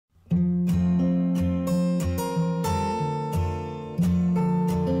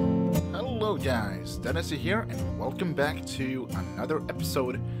guys, Denasy here, and welcome back to another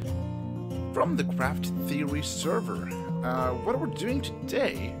episode from the CraftTheory server. What we're doing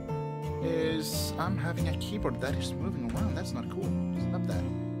today is I'm having a keyboard that is moving around. That's not cool. Stop that.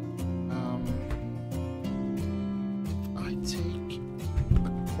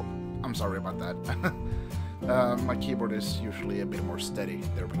 I'm sorry about that. My keyboard is usually a bit more steady.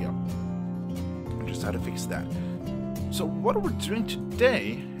 There we go. I just had to fix that. So what we're doing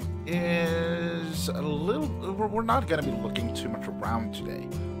today is a little... We're not going to be looking too much around today.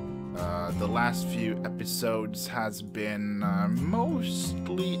 The last few episodes has been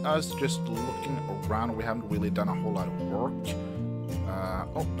mostly us just looking around. We haven't really done a whole lot of work.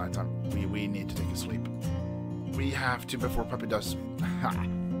 Oh, nighttime. We need to take a sleep. We have to before Puppy does.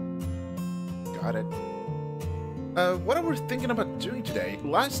 Got it. What I was thinking about doing today,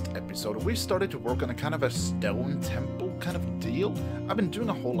 last episode, we started to work on a kind of a stone temple kind of deal. I've been doing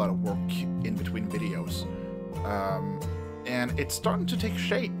a whole lot of work in between videos. And it's starting to take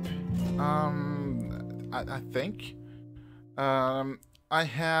shape. I think. I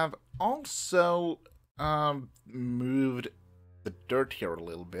have also moved the dirt here a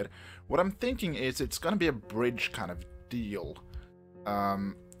little bit. What I'm thinking is it's going to be a bridge kind of deal.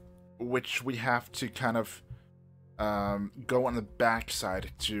 Which we have to kind of go on the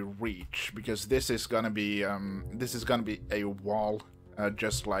backside to reach, because this is gonna be a wall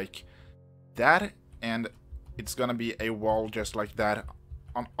just like that, and it's gonna be a wall just like that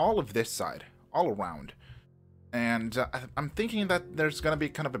on all of this side, all around. And I'm thinking that there's gonna be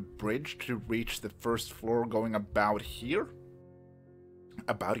kind of a bridge to reach the first floor, going about here,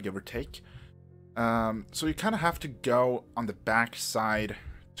 about give or take. So you kind of have to go on the back side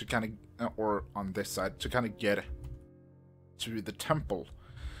to kind of, or on this side to kind of get to the temple,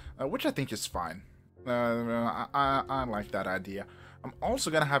 which I think is fine. I like that idea. I'm also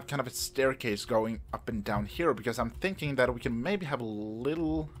gonna have kind of a staircase going up and down here, because I'm thinking that we can maybe have a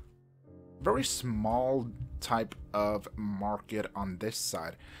little, very small type of market on this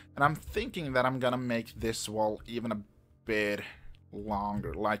side. And I'm thinking that I'm gonna make this wall even a bit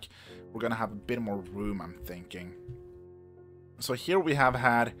longer, like we're gonna have a bit more room, I'm thinking. So here we have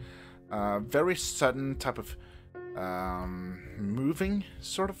had very sudden type of moving,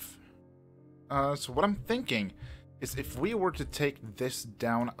 sort of. So what I'm thinking is if we were to take this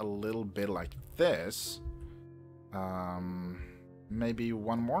down a little bit like this, maybe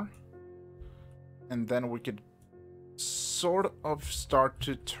one more, and then we could sort of start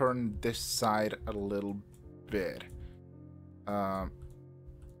to turn this side a little bit, and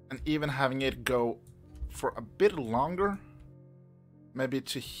even having it go for a bit longer, maybe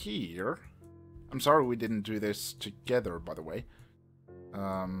to here. I'm sorry we didn't do this together, by the way.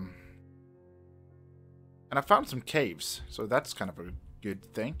 And I found some caves, so that's kind of a good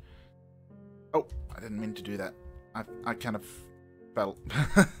thing. Oh, I didn't mean to do that. I kind of fell.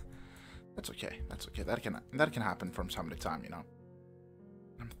 That's okay. That's okay. That can happen from time to time, you know.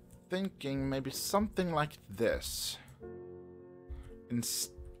 I'm thinking maybe something like this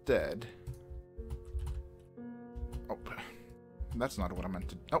instead. Oh, that's not what I meant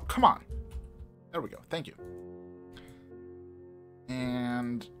to. Oh, come on. There we go. Thank you.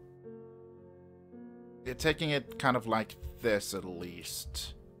 And you're taking it kind of like this, at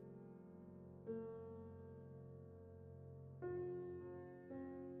least.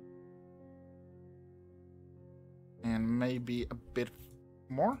 And maybe a bit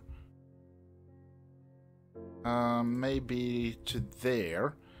more. Maybe to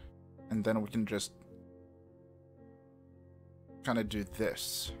there. And then we can just kind of do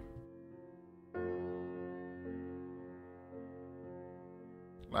this.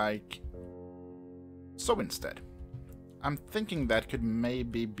 Like so instead. I'm thinking that could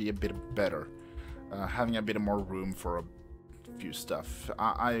maybe be a bit better. Having a bit more room for a few stuff.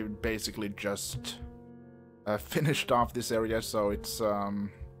 I basically just finished off this area, so it's a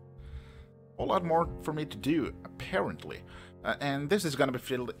whole lot more for me to do, apparently. And this is going to be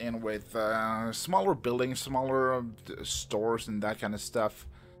filled in with smaller buildings, smaller stores and that kind of stuff.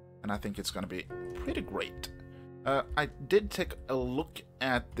 And I think it's going to be pretty great. I did take a look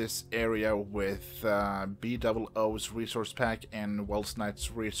at this area with B00's resource pack and Wells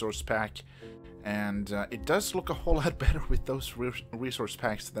Knight's resource pack, and it does look a whole lot better with those resource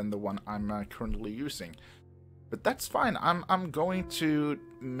packs than the one I'm currently using. But that's fine. I'm going to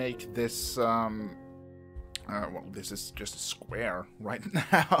make this. Well, this is just a square right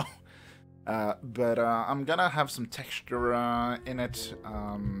now. But I'm gonna have some texture in it.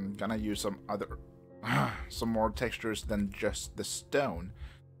 Gonna use some other. Some more textures than just the stone,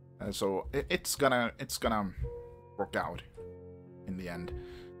 so it's gonna work out in the end.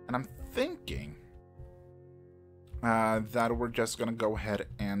 And I'm thinking that we're just gonna go ahead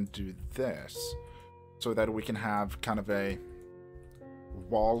and do this, so that we can have kind of a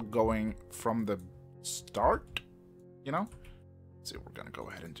wall going from the start, you know? So we're gonna go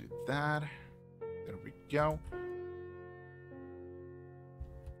ahead and do that. There we go.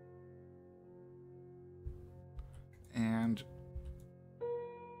 And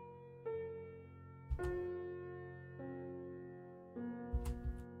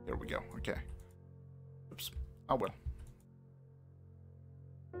there we go. Okay. Oops. Oh well.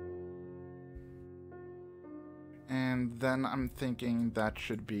 And then I'm thinking that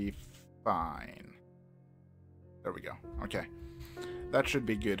should be fine. There we go. Okay. That should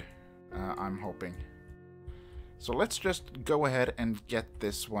be good. I'm hoping. So let's just go ahead and get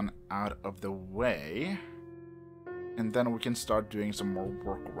this one out of the way. And then we can start doing some more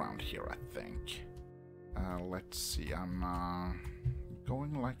work around here, I think. Let's see. I'm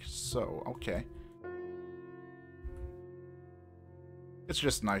going like so. Okay. It's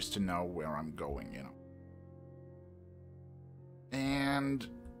just nice to know where I'm going, you know. And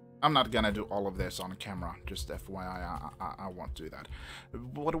I'm not gonna do all of this on camera, just FYI, I won't do that.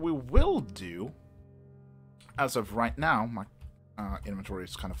 What we will do, as of right now, my inventory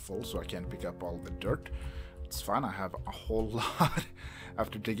is kind of full, so I can't pick up all the dirt. It's fine, I have a whole lot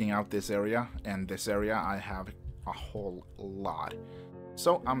after digging out this area, and this area I have a whole lot.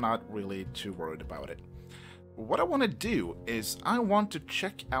 So I'm not really too worried about it. What I want to do is I want to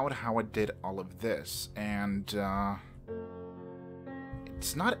check out how I did all of this, and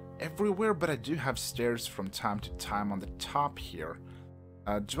it's not everywhere, but I do have stairs from time to time on the top here.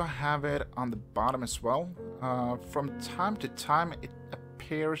 Do I have it on the bottom as well? From time to time it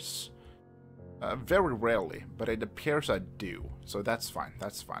appears, very rarely, but it appears I do. So that's fine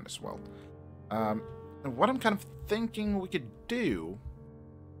as well. And what I'm kind of thinking we could do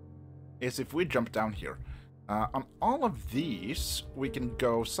is if we jump down here, on all of these we can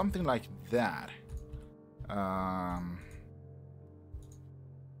go something like that.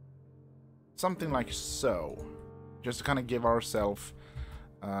 Something like so, just to kind of give ourselves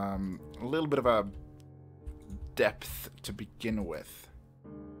a little bit of a depth to begin with.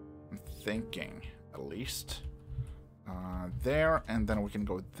 I'm thinking, at least. There, and then we can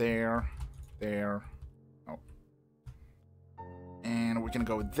go there, there, oh. And we can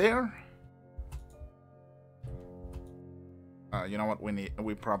go there. You know what,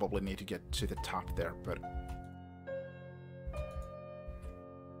 we probably need to get to the top there, but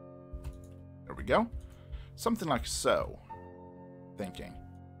there we go. Something like so. Thinking.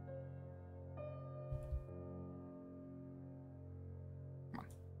 Come on.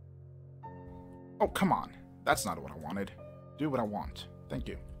 Oh, come on. That's not what I wanted. Do what I want. Thank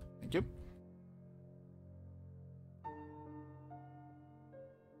you. Thank you.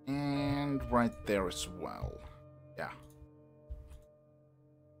 And right there as well. Yeah.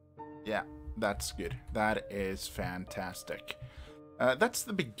 Yeah, that's good. That is fantastic. That's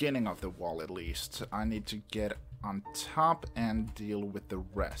the beginning of the wall, at least. I need to get on top and deal with the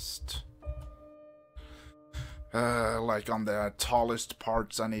rest. Like on the tallest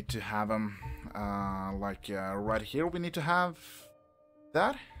parts, I need to have them. Right here, we need to have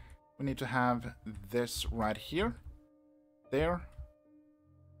that. We need to have this right here. There.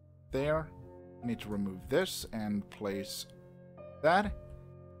 There. I need to remove this and place that.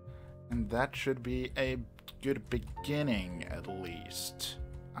 And that should be a good beginning, at least.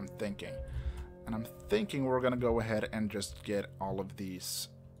 I'm thinking. And I'm thinking we're gonna go ahead and just get all of these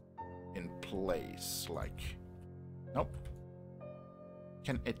in place. Like, nope.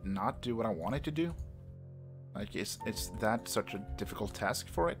 Can it not do what I want it to do? Like, is that such a difficult task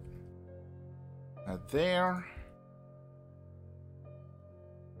for it? There.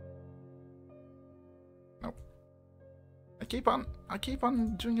 Nope. I keep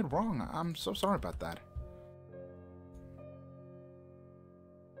on doing it wrong. I'm so sorry about that.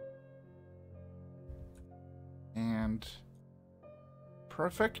 And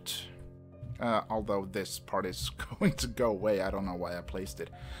perfect. Although this part is going to go away, I don't know why I placed it.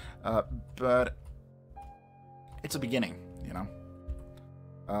 But it's a beginning, you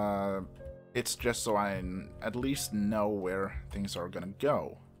know. It's just so I at least know where things are gonna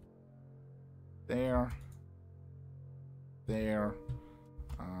go. There. There.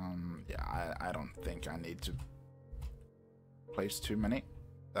 Yeah, I don't think I need to place too many.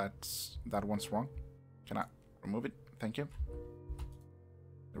 That one's wrong. Can I remove it? Thank you.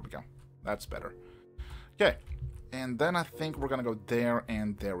 There we go. That's better. Okay. And then I think we're gonna go there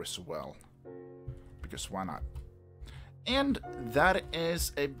and there as well. Because why not? And that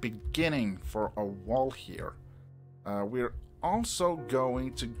is a beginning for a wall here. We're also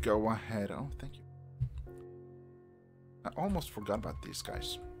going to go ahead. Oh, thank you. I almost forgot about these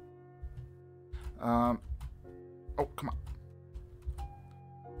guys. Oh, come on.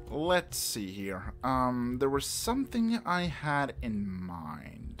 Let's see here. There was something I had in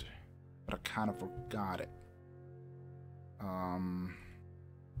mind, but I kind of forgot it.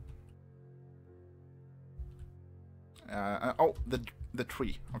 Oh, the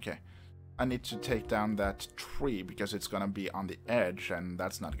tree. Okay. I need to take down that tree because it's gonna be on the edge, and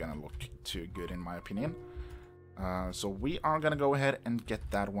that's not gonna look too good in my opinion. So we are gonna go ahead and get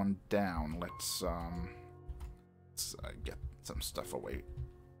that one down. Let's get some stuff away.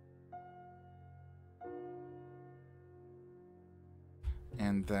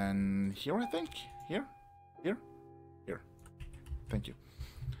 And then here, I think. Here. Thank you.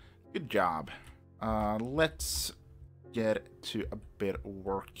 Good job. Let's get to a bit of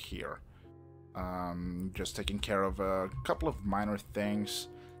work here. Just taking care of a couple of minor things.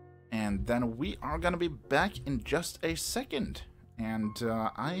 And then we are gonna be back in just a second. And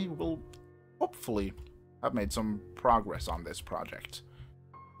I will hopefully have made some progress on this project.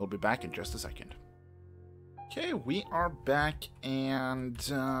 We'll be back in just a second. Okay, we are back, and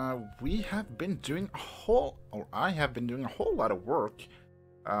we have been doing I have been doing a whole lot of work.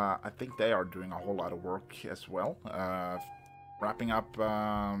 I think they are doing a whole lot of work as well. Wrapping up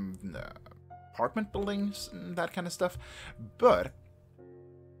apartment buildings and that kind of stuff. But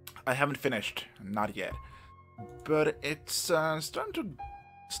I haven't finished, not yet. But it's starting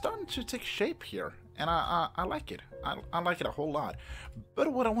to take shape here. And I like it. I like it a whole lot.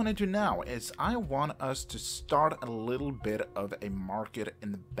 But what I want to do now is I want us to start a little bit of a market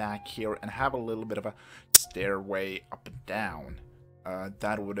in the back here and have a little bit of a stairway up and down.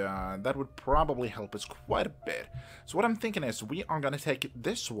 That would probably help us quite a bit. So what I'm thinking is we are going to take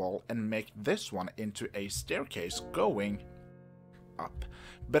this wall and make this one into a staircase going up.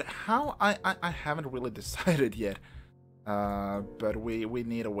 But how, I haven't really decided yet. But we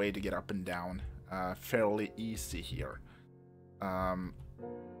need a way to get up and down. Fairly easy here. So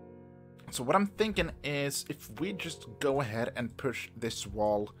what I'm thinking is if we just go ahead and push this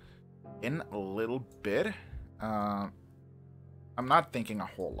wall in a little bit. I'm not thinking a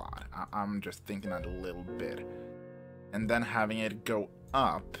whole lot. I'm just thinking a little bit. And then having it go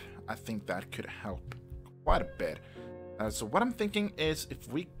up, I think that could help quite a bit. So what I'm thinking is if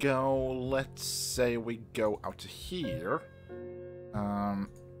we go, let's say we go out to here.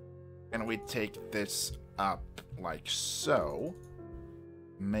 And we take this up like so.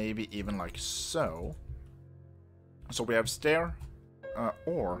 Maybe even like so. So we have stair.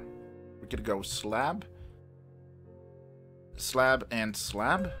 Or we could go slab. Slab and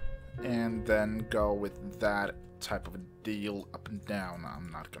slab. And then go with that type of a deal up and down.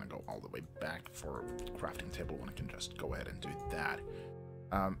 I'm not going to go all the way back for crafting table when I can just go ahead and do that.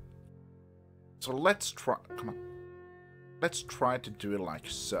 So let's try. Come on. Let's try to do it like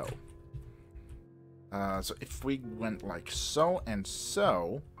so. So if we went like so and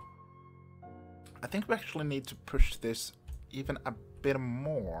so, I think we actually need to push this even a bit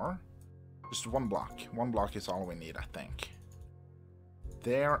more. Just one block. One block is all we need, I think.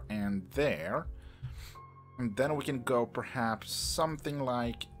 There and there. And then we can go perhaps something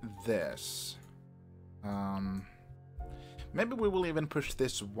like this. Maybe we will even push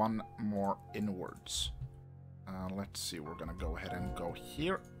this one more inwards. Let's see, we're gonna go ahead and go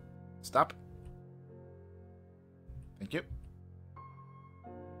here. Stop. Thank you.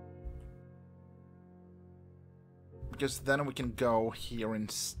 Because then we can go here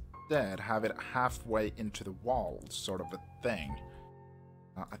instead, have it halfway into the wall, sort of a thing.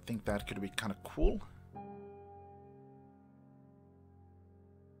 I think that could be kind of cool.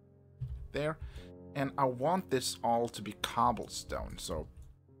 There. And I want this all to be cobblestone, so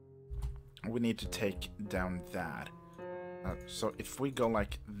we need to take down that. So if we go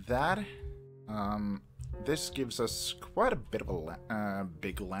like that, this gives us quite a bit of a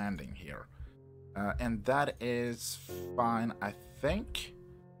big landing here. And that is fine, I think.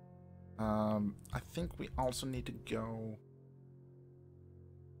 I think we also need to go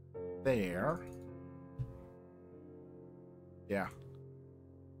there. Yeah.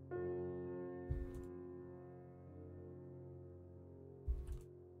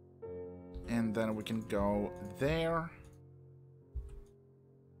 And then we can go there.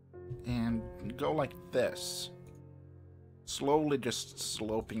 And go like this. Slowly just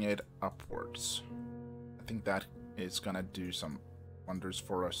sloping it upwards. I think that is gonna do some wonders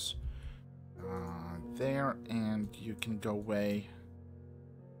for us. There, and you can go away.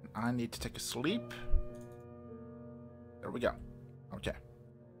 I need to take a sleep. There we go. Okay.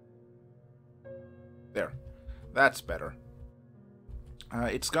 There. That's better.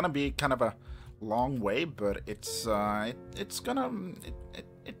 It's gonna be kind of a long way, but it's gonna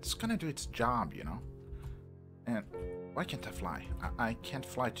do its job, you know. And why can't I fly? I can't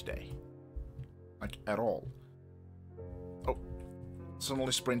fly today, like at all. Oh,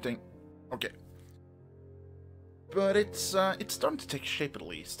 suddenly sprinting. Okay, but it's starting to take shape at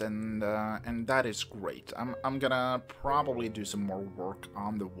least, and that is great. I'm gonna probably do some more work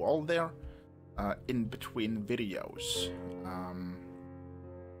on the wall there, in between videos,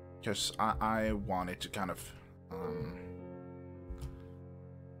 because I wanted to kind of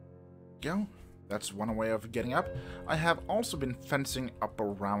go. That's one way of getting up. I have also been fencing up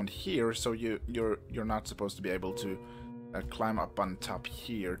around here, so you're not supposed to be able to climb up on top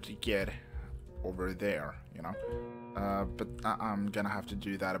here to get over there, you know. But I'm gonna have to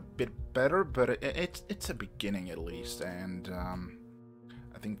do that a bit better. But it's a beginning at least, and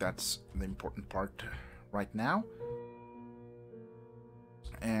I think that's the important part right now.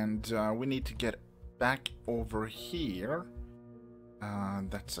 And we need to get back over here.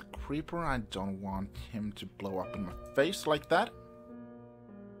 That's a creeper. I don't want him to blow up in my face like that.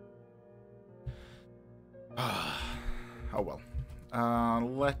 Oh well.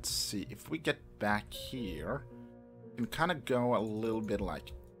 Let's see. If we get back here, we can kind of go a little bit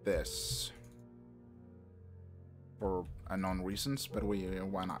like this. For unknown reasons, but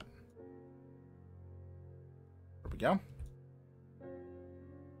why not? There we go.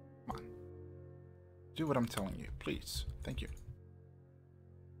 Come on. Do what I'm telling you, please. Thank you.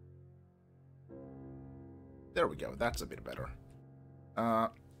 There we go, that's a bit better.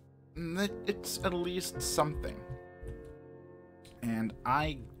 It's at least something. And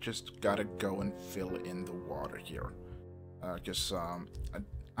I just gotta go and fill in the water here. Because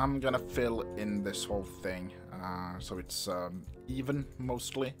I'm gonna fill in this whole thing, so it's even,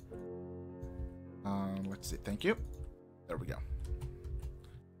 mostly. Let's see, thank you. There we go.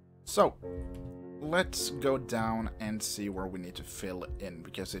 So, let's go down and see where we need to fill in,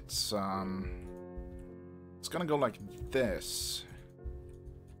 because it's gonna go like this.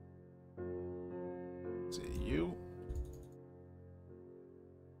 Let's see, you.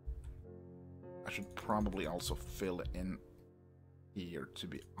 I should probably also fill in here, to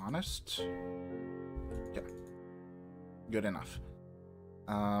be honest. Yeah, good enough.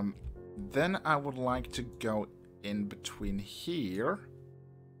 Then I would like to go in between here.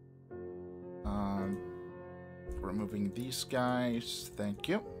 Removing these guys, thank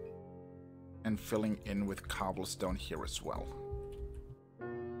you. And filling in with cobblestone here as well.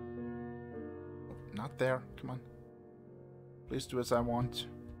 Oh, not there, come on. Please do as I want.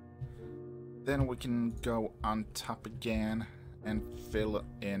 Then we can go on top again and fill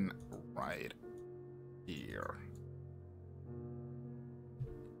in right here.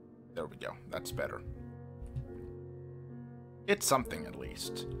 There we go, that's better. It's something at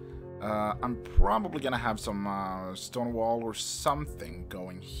least. I'm probably gonna have some stone wall or something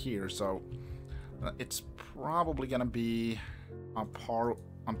going here, so it's probably gonna be on par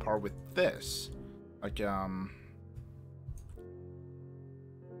with this, like going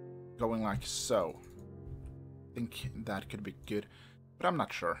like so. I think that could be good, but I'm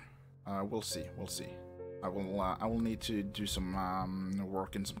not sure. We'll see. We'll see. I will need to do some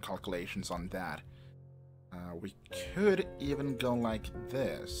work and some calculations on that. We could even go like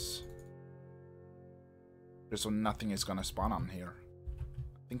this, just so nothing is gonna spawn on here.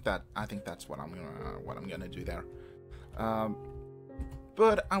 I think that's what I'm gonna do there.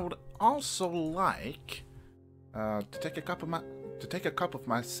 But I would also like to take a cup of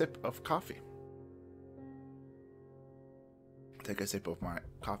my sip of coffee. Take a sip of my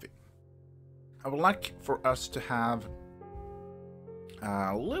coffee. I would like for us to have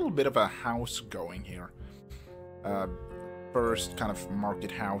a little bit of a house going here. First kind of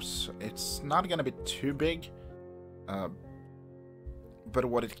market house. It's not gonna be too big, but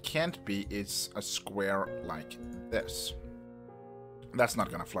what it can't be is a square like this. That's not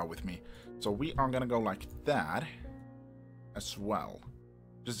gonna fly with me. So we are gonna go like that as well,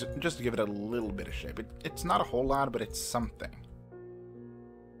 just to give it a little bit of shape. It's not a whole lot, but it's something.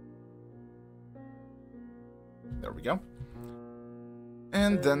 There we go.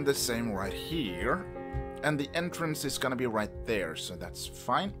 And then the same right here. And the entrance is gonna be right there, so that's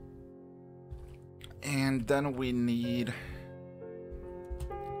fine. And then we need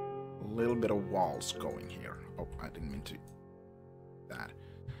a little bit of walls going here. Oh, I didn't mean to do that,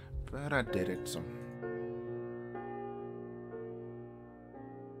 but I did it, so.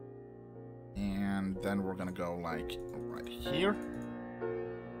 And then we're gonna go like right here.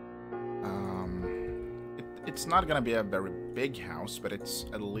 It's not gonna be a very big house, but it's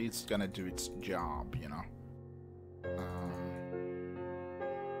at least gonna do its job, you know.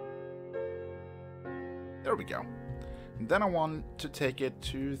 There we go. And then I want to take it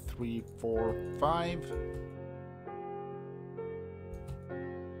 2, 3, 4, 5.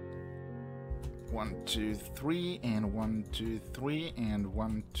 1, 2, 3, and 1, 2, 3, and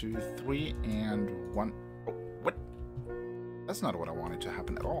 1, 2, 3, and 1. Oh, what? That's not what I wanted to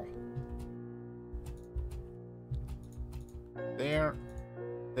happen at all. There,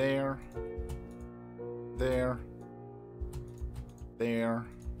 there, there, there,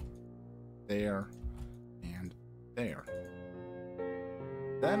 there, and there.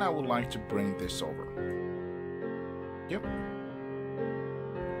 Then I would like to bring this over. Yep.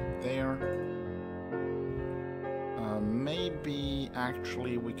 There. Maybe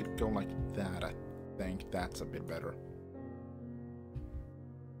actually we could go like that. I think that's a bit better.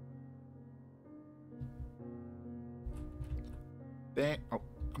 There. Oh,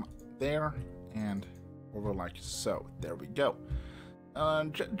 come on. There and over like so. There we go.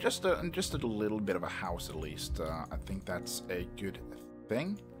 Just a little bit of a house at least. I think that's a good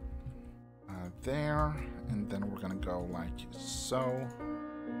thing. There, and then we're gonna go like so.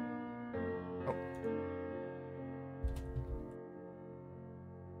 Oh.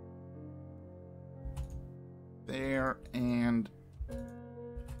 There, and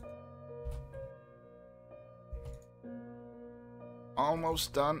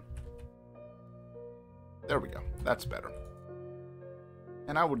almost done. There we go. That's better.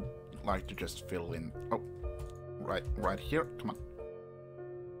 And I would like to just fill in. Oh, right here. Come on.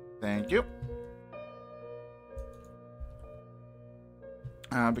 Thank you.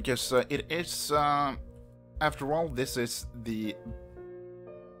 Because it is, after all, this is the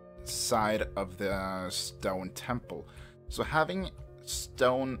side of the stone temple. So having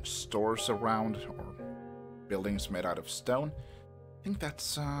stone stores around, or buildings made out of stone, I think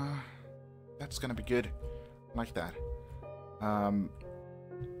that's gonna be good. Like that. I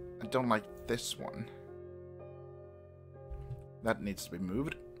don't like this one. That needs to be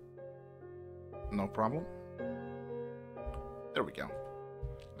moved. No problem. There we go.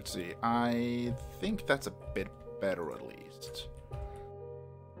 Let's see. I think that's a bit better at least.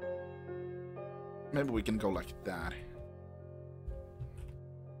 Maybe we can go like that.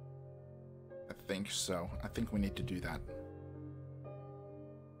 I think so. I think we need to do that.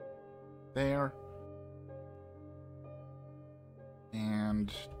 There.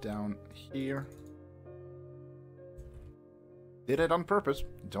 And down here. Did it on purpose.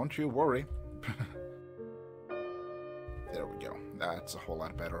 Don't you worry. There we go. That's a whole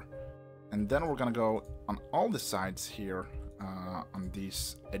lot better. And then we're gonna go on all the sides here, on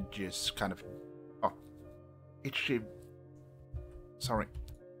these edges, kind of. Oh, itchy. Sorry,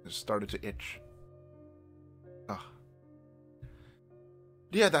 it started to itch. Oh.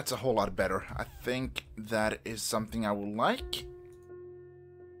 Yeah, that's a whole lot better. I think that is something I would like.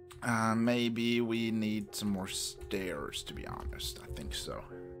 Maybe we need some more stairs, to be honest. I think so.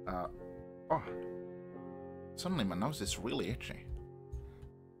 Oh. Suddenly my nose is really itchy.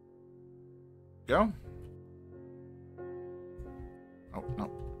 Go. Oh, no.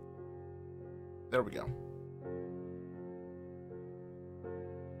 There we go.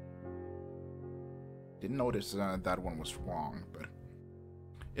 Didn't notice that one was wrong, but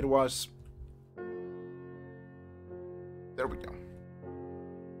it was. There we go.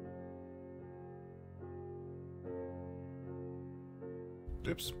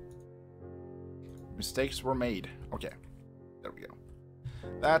 Oops. Mistakes were made. Okay. There we go.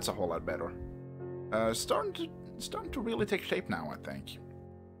 That's a whole lot better. Starting to really take shape now, I think.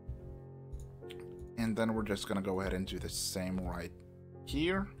 And then we're just gonna go ahead and do the same right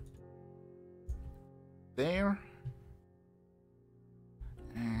here. There.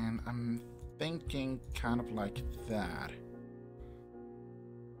 And I'm thinking kind of like that.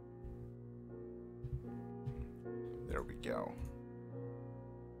 There we go.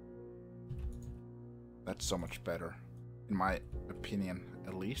 That's so much better, in my opinion,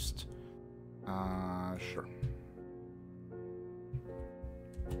 at least. Sure.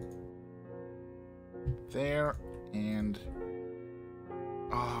 There, and...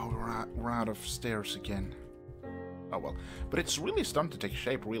 Oh, we're out of stairs again. Oh well. But it's really starting to take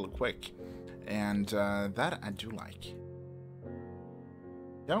shape real quick. And that I do like.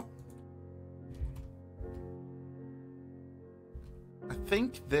 Yep. I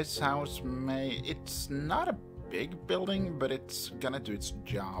think this house may... It's not a big building, but it's gonna do its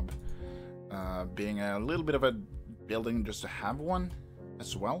job. Being a little bit of a building just to have one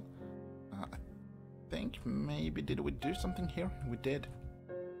as well. I think maybe... Did we do something here? We did.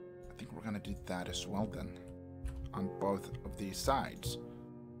 I think we're gonna do that as well then. On both of these sides.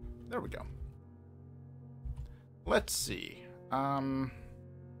 There we go. Let's see.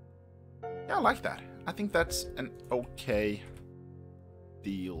 Yeah, I like that. I think that's an okay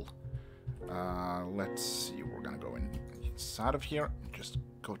deal. Let's see. We're gonna go inside of here. Just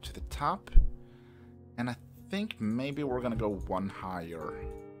go to the top. And I think maybe we're gonna go one higher.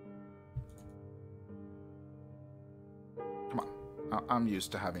 Come on. I'm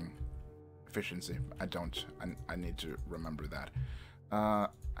used to having efficiency. I don't. I need to remember that.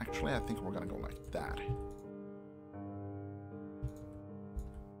 Actually, I think we're gonna go like that.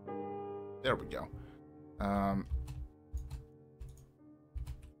 There we go.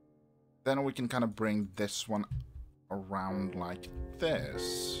 Then we can kind of bring this one around like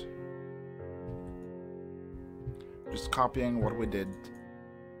this. Just copying what we did.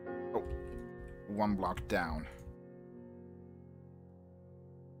 Oh, one block down.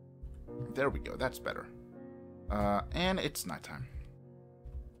 There we go, that's better. And it's nighttime.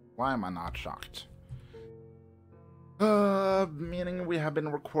 Why am I not shocked? Meaning we have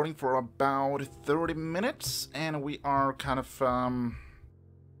been recording for about 30 minutes, and we are kind of,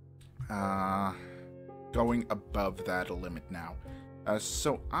 going above that limit now.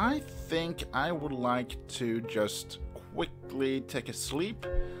 So I think I would like to just quickly take a sleep,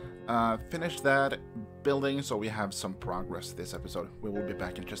 finish that building so we have some progress this episode. We will be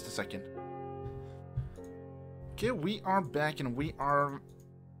back in just a second. Okay, we are back and we are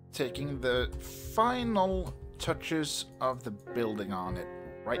taking the final touches of the building on it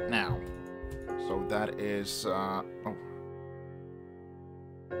right now. So that is, oh.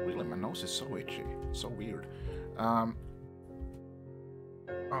 Really, my nose is so itchy. So weird. Oh.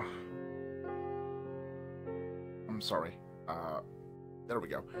 I'm sorry. There we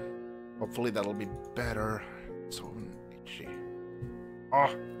go. Hopefully that'll be better. It's so itchy.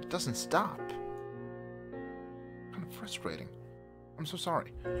 Oh, it doesn't stop. Kind of frustrating. I'm so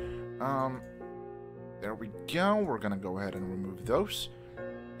sorry. There we go. We're gonna go ahead and remove those.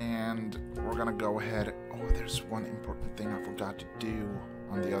 And we're gonna go ahead... Oh, there's one important thing I forgot to do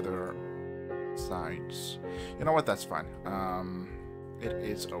on the other sides. You know what? That's fine. It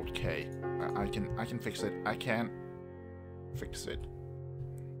is okay. I can fix it. I can fix it.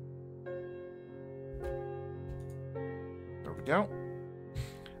 There we go.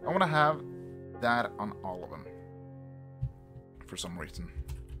 I want to have that on all of them for some reason.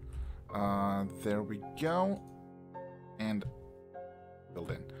 There we go. And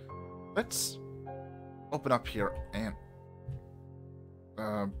build in. Let's open up here and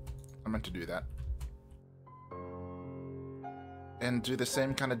I meant to do that. And do the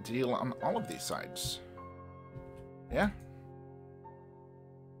same kind of deal on all of these sides. Yeah?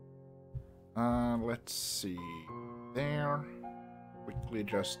 Let's see. There. Quickly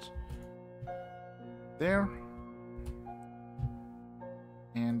just there.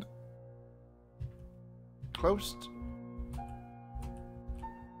 And closed.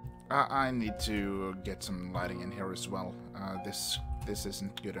 I need to get some lighting in here as well. This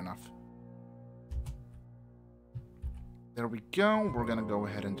isn't good enough. There we go. We're gonna go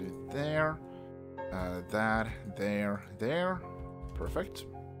ahead and do there. That, there. Perfect.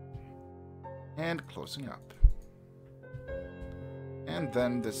 And closing up. And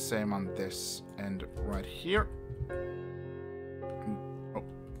then the same on this end right here. Oh.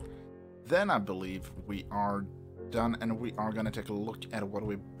 Then I believe we are done, and we are gonna take a look at what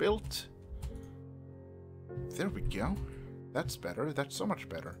we built. There we go. That's better. That's so much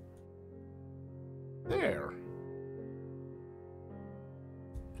better. There.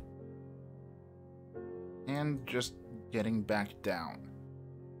 And just getting back down.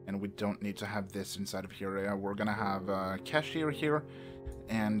 And we don't need to have this inside of here. We're gonna have a cashier here,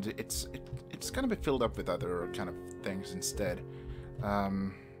 and it's gonna be filled up with other kind of things instead.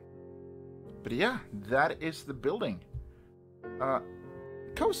 But yeah, that is the building.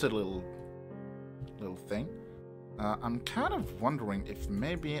 Cozy little thing. I'm kind of wondering if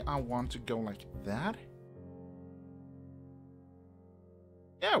maybe I want to go like that.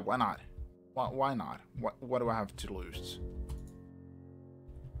 Yeah, why not? Why not? What do I have to lose?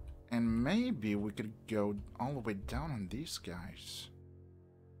 And maybe we could go all the way down on these guys.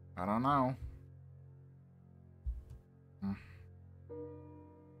 I don't know.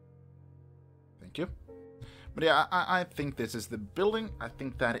 Thank you. But yeah, I think this is the building. I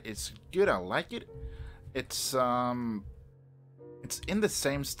think that is good. I like it. It's in the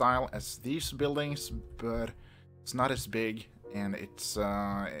same style as these buildings, but it's not as big, and it's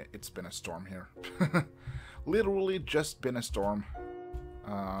been a storm here. Literally just been a storm.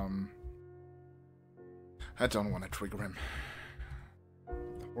 I don't want to trigger him.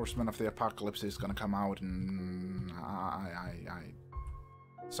 The Horseman of the Apocalypse is gonna come out, and I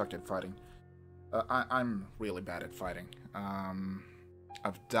suck at fighting. I'm really bad at fighting.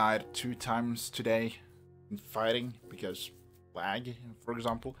 I've died 2 times today in fighting because lag, for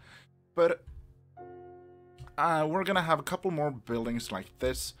example. But we're gonna have a couple more buildings like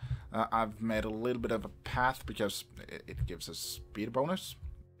this. I've made a little bit of a path because it gives us speed bonus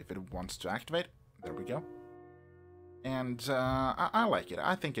if it wants to activate. There we go. And I like it.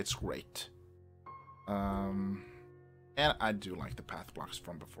 I think it's great. And I do like the path blocks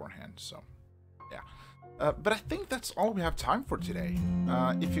from beforehand, so yeah. But I think that's all we have time for today.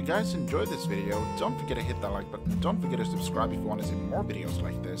 If you guys enjoyed this video, don't forget to hit that like button. Don't forget to subscribe if you want to see more videos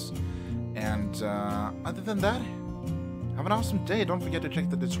like this. And other than that, have an awesome day. Don't forget to check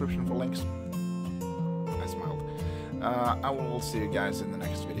the description for links. I smiled. I will see you guys in the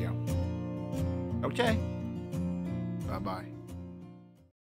next video. Okay. Bye-bye.